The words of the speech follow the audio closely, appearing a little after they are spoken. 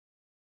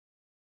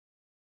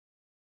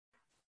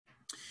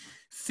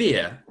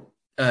Fear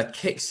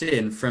kicks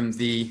in from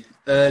the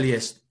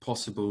earliest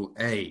possible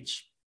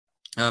age.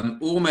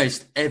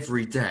 Almost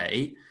every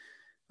day,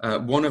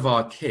 one of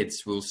our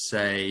kids will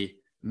say,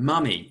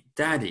 "Mummy,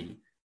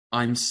 Daddy,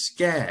 I'm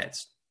scared."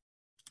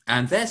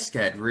 And they're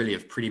scared really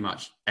of pretty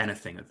much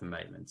anything at the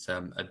moment.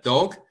 A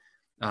dog,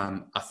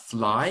 a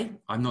fly,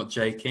 I'm not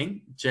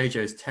joking.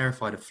 Jojo is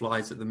terrified of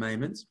flies at the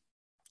moment.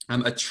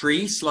 A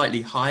tree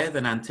slightly higher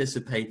than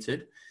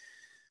anticipated.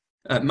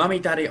 Mummy,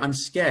 Daddy, I'm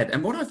scared.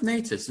 And what I've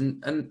noticed,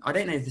 and I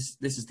don't know if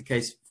this is the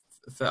case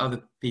for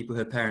other people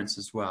who are parents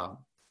as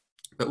well,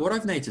 but what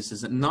I've noticed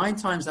is that 9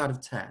 times out of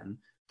 10,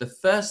 the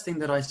first thing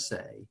that I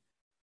say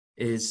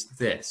is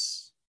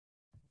this: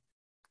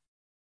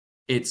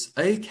 "It's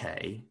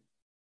okay,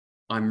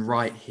 I'm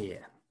right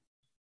here."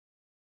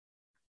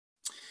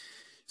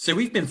 So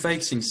we've been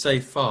focusing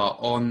so far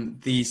on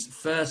these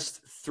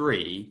first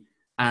 3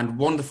 and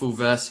wonderful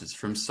verses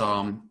from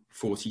Psalm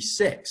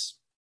 46.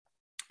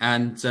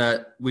 And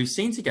we've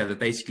seen together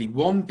basically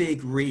one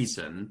big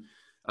reason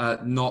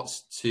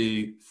not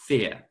to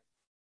fear.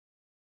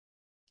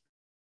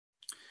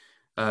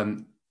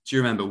 Do you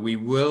remember? We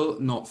will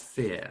not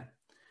fear.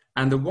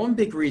 And the one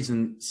big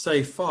reason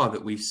so far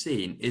that we've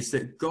seen is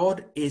that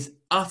God is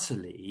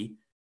utterly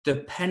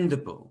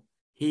dependable.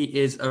 He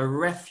is a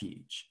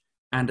refuge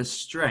and a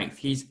strength.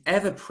 He's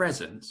ever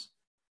present,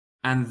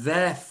 and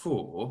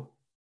therefore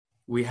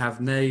we have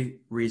no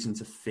reason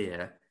to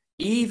fear,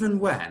 even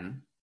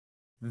when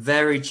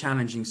very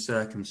challenging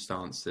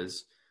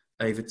circumstances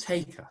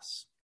overtake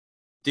us.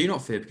 Do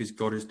not fear, because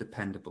God is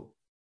dependable.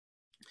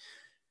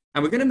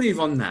 And we're going to move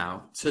on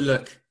now to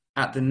look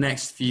at the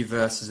next few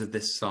verses of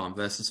this psalm,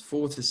 verses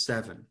 4 to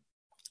 7.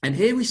 And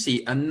here we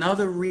see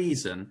another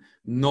reason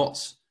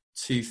not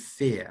to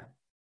fear.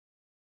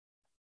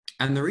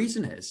 And the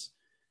reason is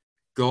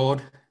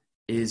God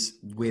is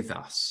with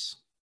us.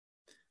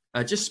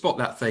 Just spot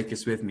that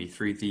focus with me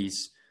through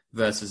these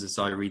verses as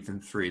I read them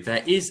through.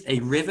 There is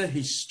a river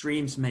whose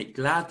streams make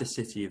glad the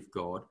city of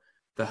God,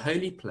 the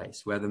holy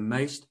place where the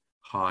Most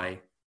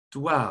High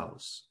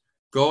dwells.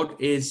 God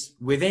is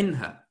within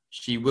her.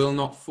 She will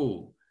not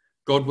fall.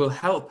 God will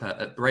help her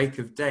at break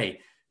of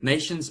day.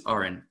 Nations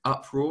are in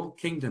uproar,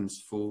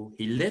 kingdoms fall.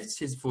 He lifts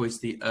his voice,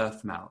 the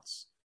earth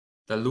melts.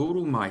 The Lord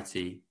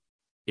Almighty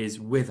is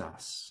with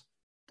us.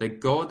 The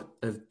God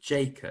of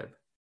Jacob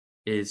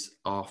is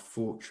our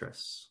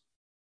fortress.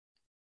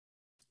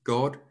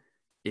 God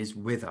is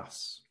with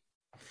us.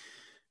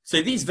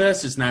 So these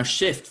verses now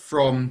shift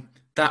from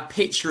that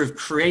picture of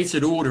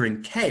created order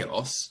and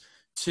chaos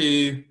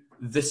to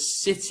the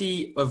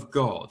city of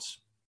God.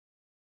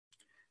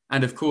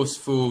 And of course,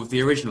 for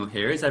the original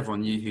hearers,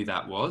 everyone knew who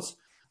that was,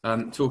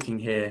 talking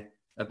here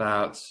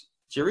about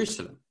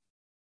Jerusalem.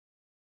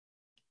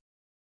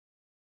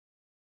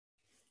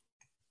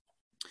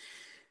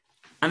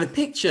 And the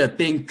picture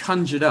being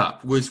conjured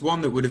up was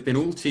one that would have been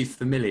all too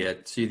familiar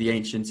to the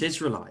ancient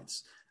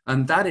Israelites.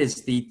 And that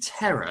is the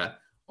terror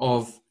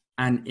of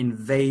an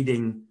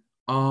invading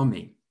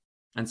army.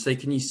 And so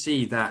can you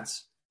see that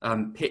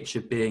picture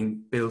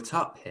being built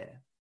up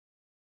here?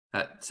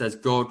 It says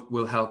God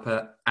will help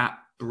her at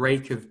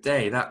break of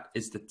day. That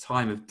is the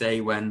time of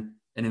day when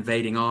an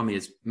invading army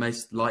is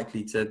most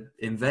likely to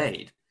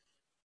invade.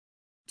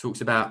 It talks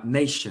about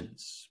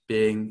nations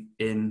being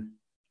in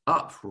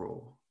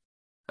uproar,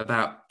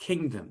 about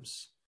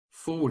kingdoms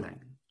falling.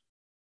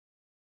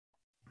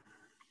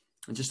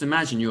 And just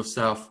imagine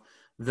yourself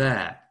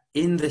there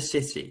in the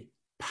city,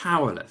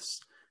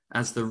 powerless,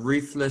 as the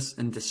ruthless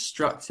and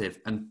destructive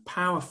and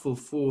powerful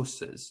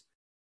forces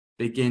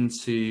begin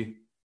to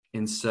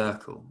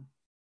encircle.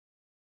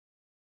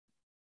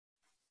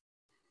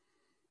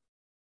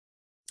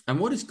 And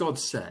what does God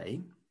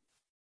say?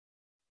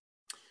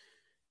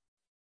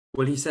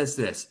 Well, he says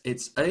this: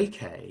 "It's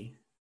okay,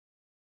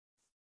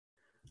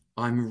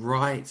 I'm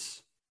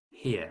right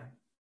here."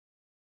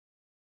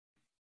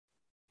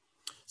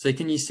 So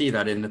can you see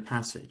that in the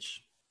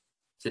passage?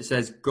 So it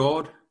says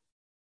God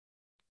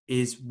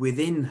is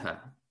within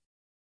her.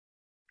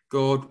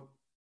 God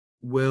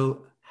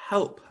will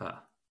help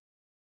her.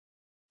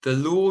 The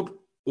Lord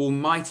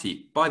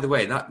Almighty, by the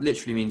way, that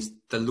literally means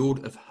the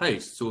Lord of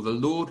hosts, or the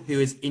Lord who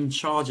is in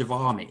charge of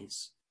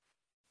armies,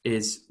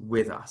 is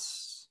with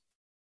us.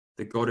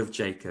 The God of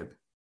Jacob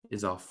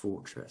is our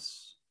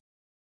fortress.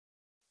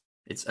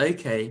 It's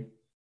okay,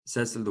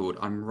 says the Lord,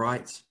 I'm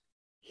right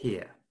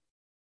here.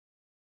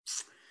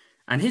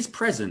 And his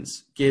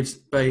presence gives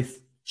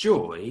both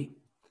joy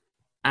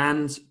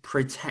and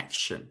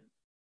protection.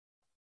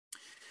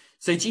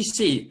 So do you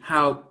see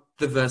how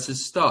the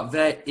verses start?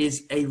 There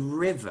is a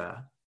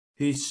river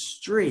whose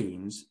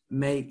streams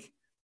make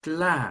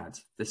glad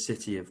the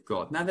city of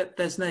God. Now,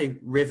 there's no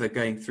river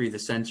going through the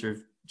center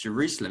of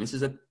Jerusalem. This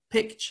is a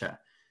picture.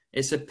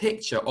 It's a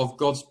picture of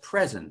God's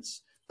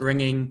presence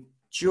bringing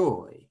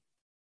joy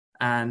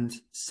and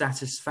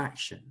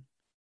satisfaction.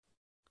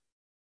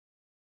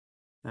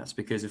 That's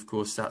because, of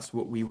course, that's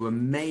what we were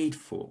made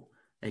for,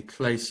 a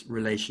close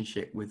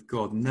relationship with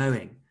God,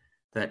 knowing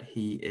that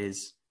he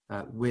is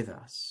with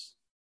us.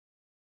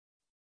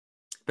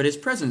 But his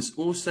presence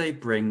also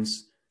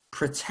brings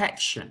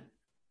protection.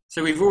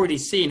 So we've already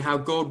seen how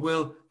God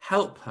will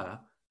help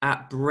her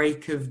at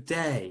break of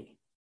day.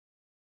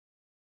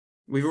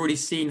 We've already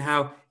seen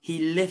how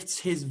he lifts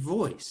his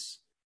voice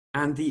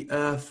and the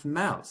earth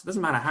melts. It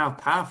doesn't matter how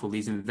powerful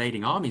these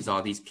invading armies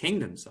are, these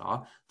kingdoms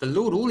are. The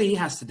Lord, all he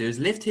has to do is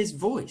lift his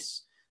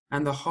voice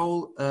and the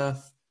whole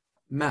earth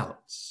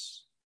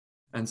melts.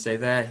 And so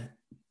there,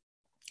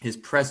 his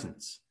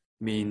presence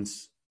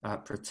means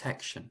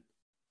protection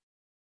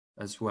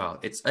as well.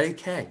 It's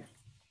okay.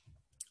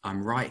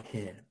 I'm right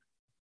here.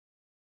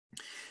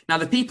 Now,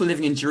 the people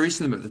living in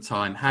Jerusalem at the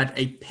time had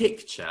a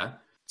picture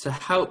to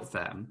help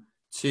them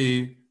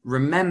to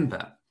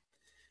remember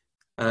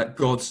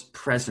God's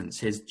presence,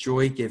 his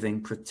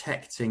joy-giving,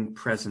 protecting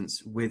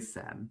presence with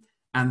them.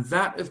 And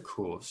that, of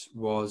course,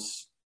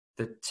 was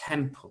the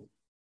temple.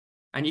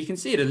 And you can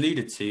see it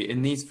alluded to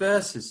in these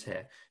verses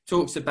here. It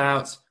talks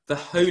about the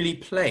holy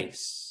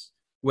place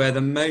where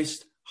the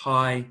Most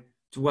High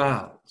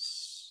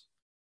dwells.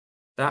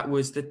 That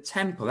was the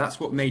temple. That's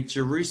what made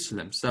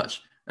Jerusalem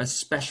such a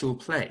special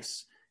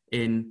place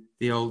in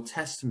the Old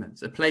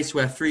Testament, a place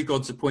where through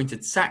God's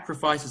appointed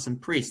sacrifices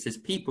and priests, his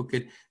people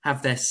could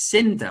have their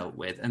sin dealt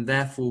with and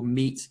therefore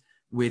meet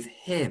with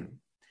him.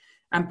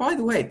 And by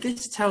the way,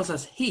 this tells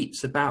us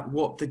heaps about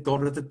what the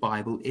God of the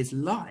Bible is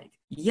like.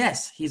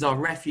 Yes, he's our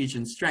refuge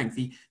and strength,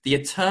 the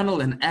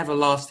eternal and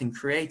everlasting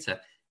creator,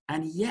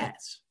 and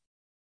yet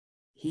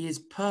he is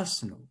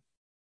personal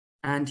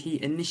and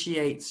he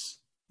initiates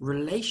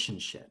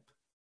relationship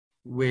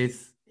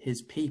with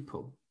his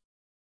people.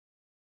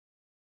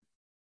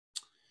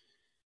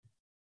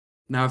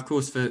 Now, of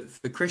course,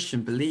 for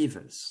Christian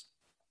believers,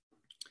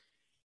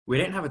 we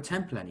don't have a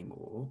temple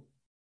anymore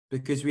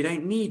because we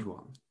don't need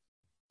one.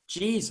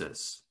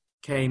 Jesus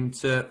came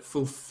to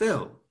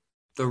fulfill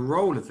the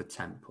role of the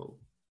temple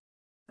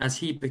as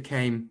he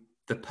became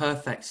the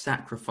perfect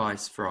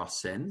sacrifice for our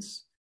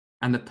sins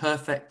and the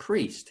perfect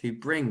priest who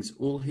brings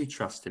all who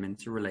trust him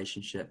into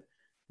relationship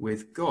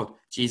with God.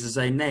 Jesus'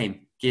 own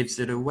name gives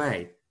it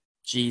away.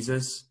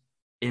 Jesus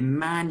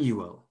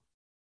Emmanuel,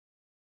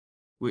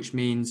 which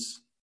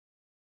means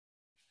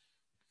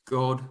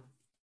God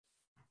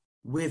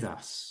with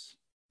us.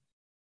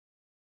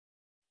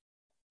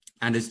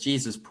 And as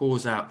Jesus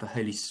pours out the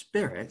Holy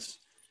Spirit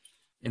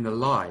in the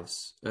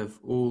lives of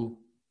all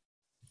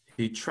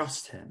who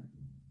trust him,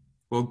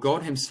 well,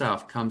 God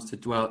himself comes to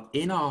dwell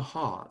in our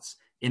hearts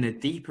in a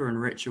deeper and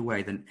richer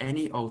way than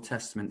any Old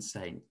Testament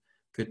saint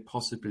could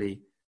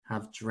possibly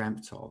have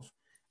dreamt of.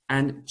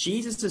 And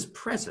Jesus'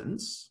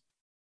 presence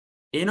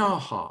in our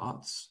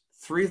hearts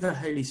through the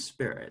Holy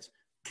Spirit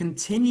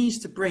continues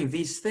to bring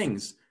these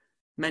things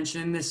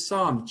mentioned in this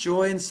psalm: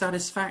 joy and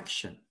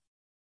satisfaction.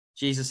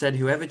 Jesus said,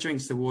 whoever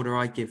drinks the water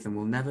I give them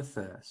will never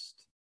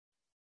thirst.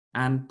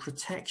 And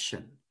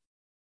protection.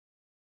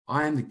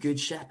 I am the good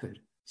shepherd,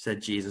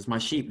 said Jesus. My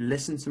sheep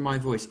listen to my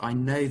voice. I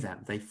know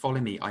them. They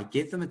follow me. I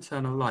give them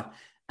eternal life,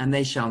 and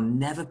they shall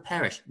never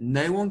perish.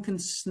 No one can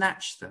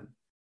snatch them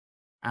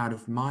out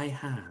of my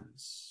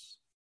hands.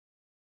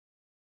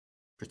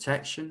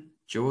 Protection,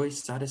 joy,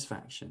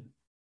 satisfaction.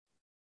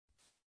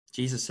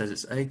 Jesus says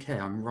it's okay.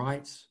 I'm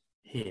right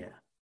here.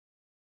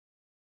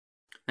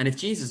 And if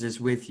Jesus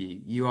is with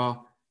you, you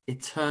are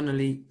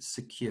eternally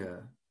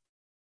secure.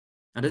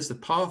 And as the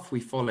path we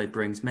follow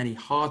brings many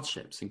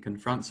hardships and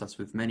confronts us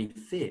with many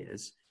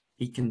fears,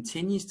 he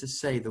continues to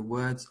say the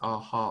words our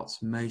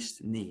hearts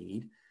most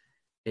need.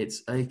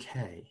 It's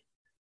okay.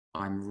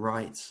 I'm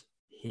right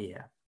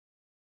here.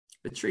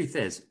 The truth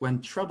is,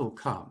 when trouble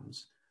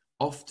comes,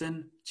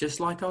 often, just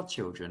like our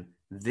children,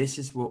 this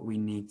is what we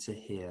need to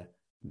hear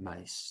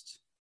most.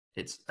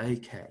 It's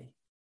okay.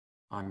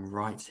 I'm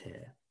right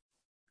here.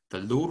 The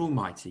Lord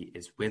Almighty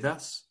is with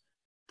us.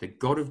 The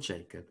God of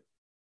Jacob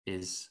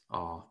is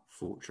our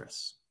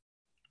fortress.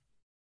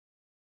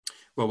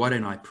 Well, why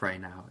don't I pray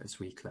now as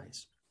we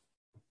close?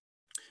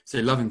 So,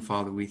 loving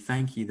Father, we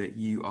thank you that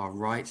you are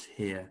right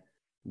here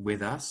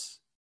with us,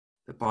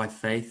 that by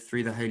faith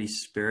through the Holy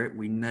Spirit,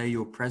 we know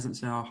your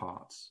presence in our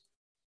hearts,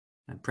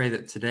 and pray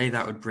that today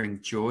that would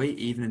bring joy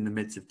even in the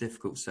midst of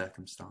difficult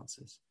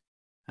circumstances,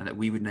 and that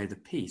we would know the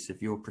peace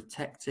of your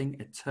protecting,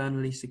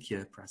 eternally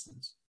secure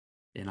presence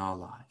in our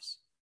lives.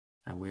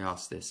 And we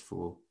ask this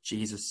for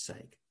Jesus'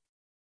 sake.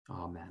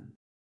 Amen.